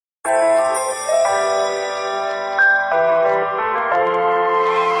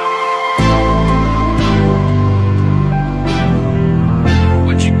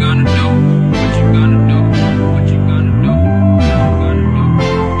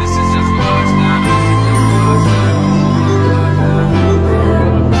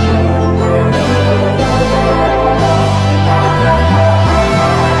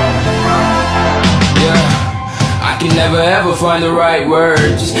ever find the right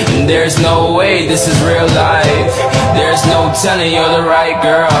words, and there's no way this is real life. There's no telling you're the right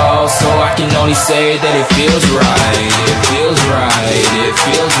girl, so I can only say that it feels right. It feels right, it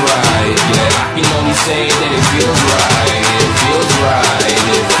feels right, yeah. I can only say that it feels right. It feels right,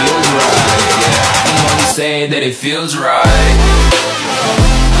 it feels right, yeah. I can only say that it feels right.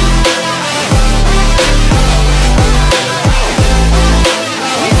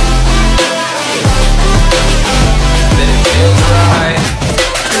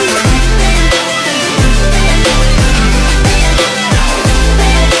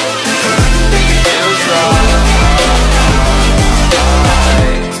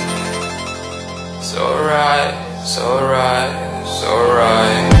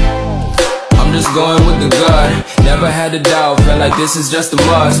 I'm just going with the gut, never had a doubt, felt like this is just a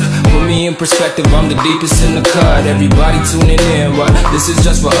must. Put me in perspective, I'm the deepest in the cut. Everybody tuning in, but this is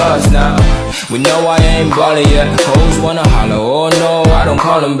just for us now. We know I ain't ballin' yet, hoes wanna holler, oh no, I don't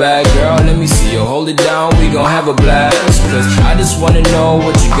call them back. Girl, let me see you hold it down, we gon' have a blast. Cause I just wanna know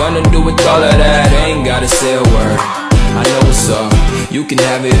what you gonna do with all of that. Ain't gotta say a word, I know what's up, you can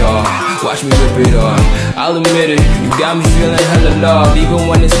have it all. Watch me rip it off, I'll admit it, you got me feeling hella loved. Even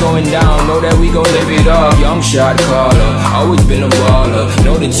when it's going down, know that we gon' live it up. Young shot caller, always been a baller.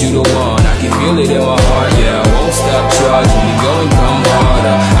 Know that you the one, I can feel it in my heart. Yeah, I won't stop charging, you go and come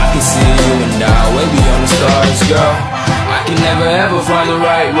harder. I can see you and I, way beyond the stars, girl. I can never ever find the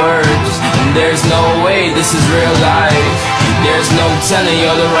right words, and there's no way this is real life. There's no telling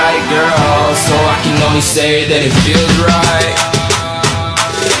you're the right girl, so I can only say that it feels right.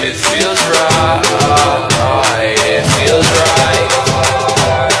 It feels right, it feels right,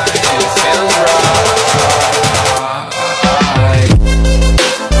 it feels right.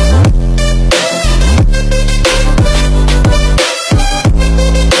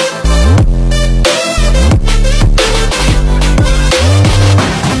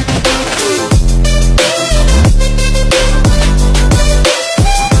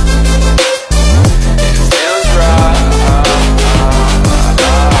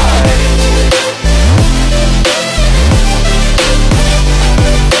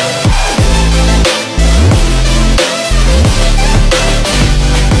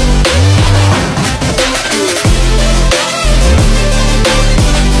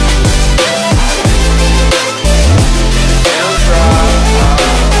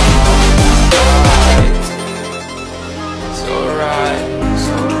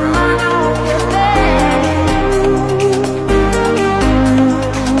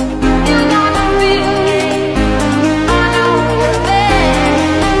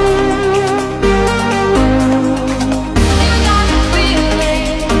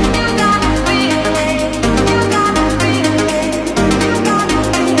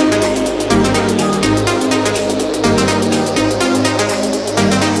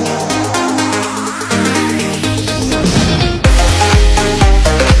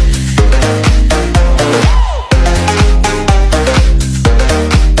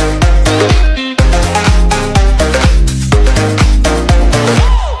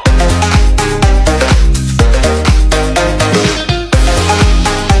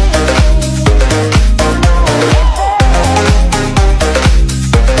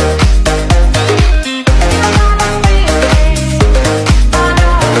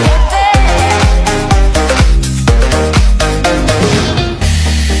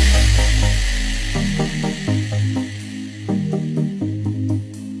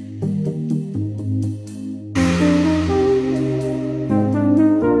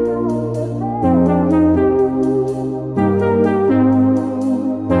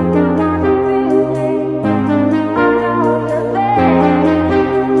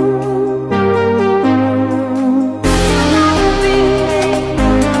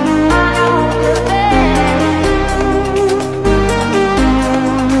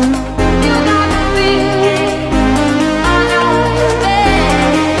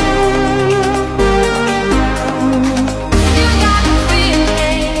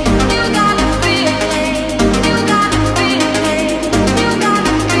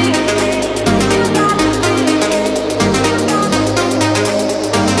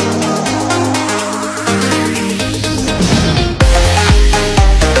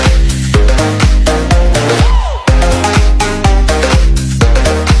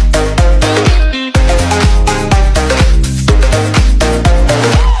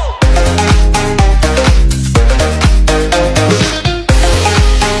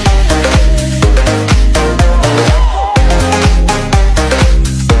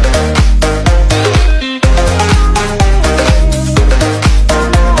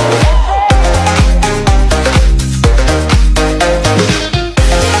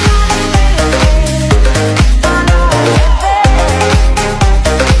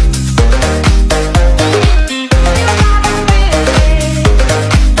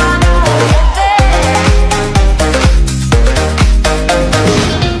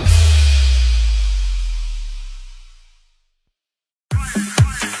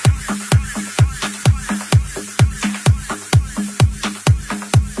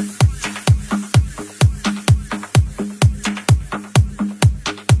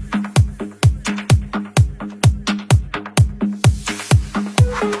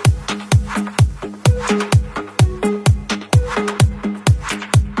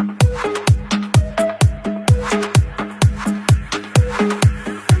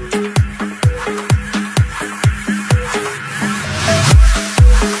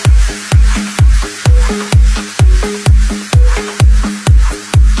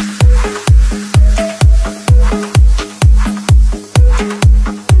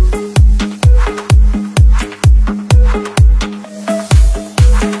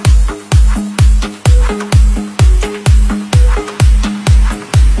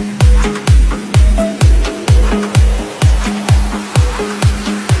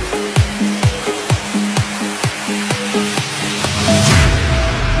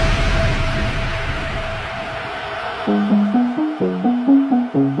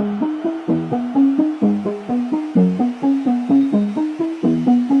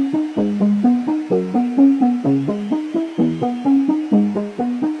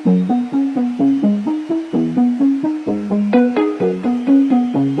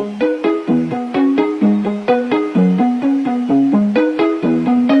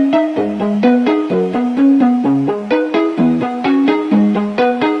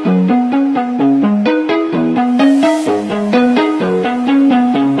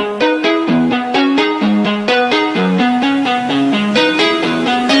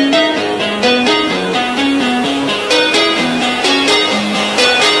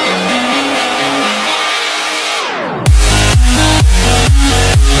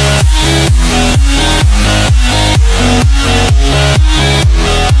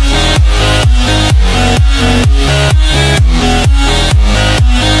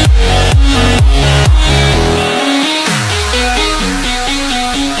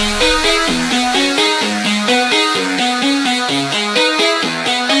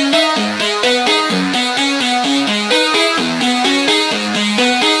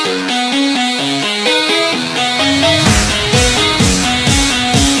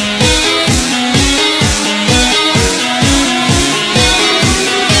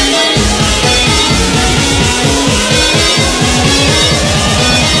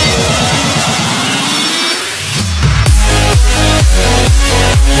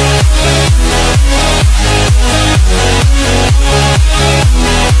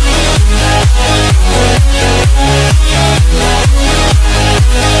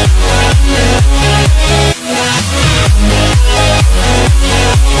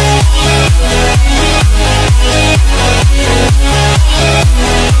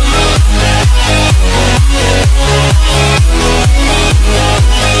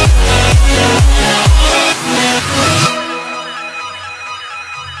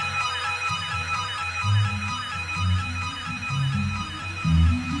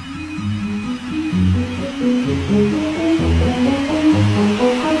 Thank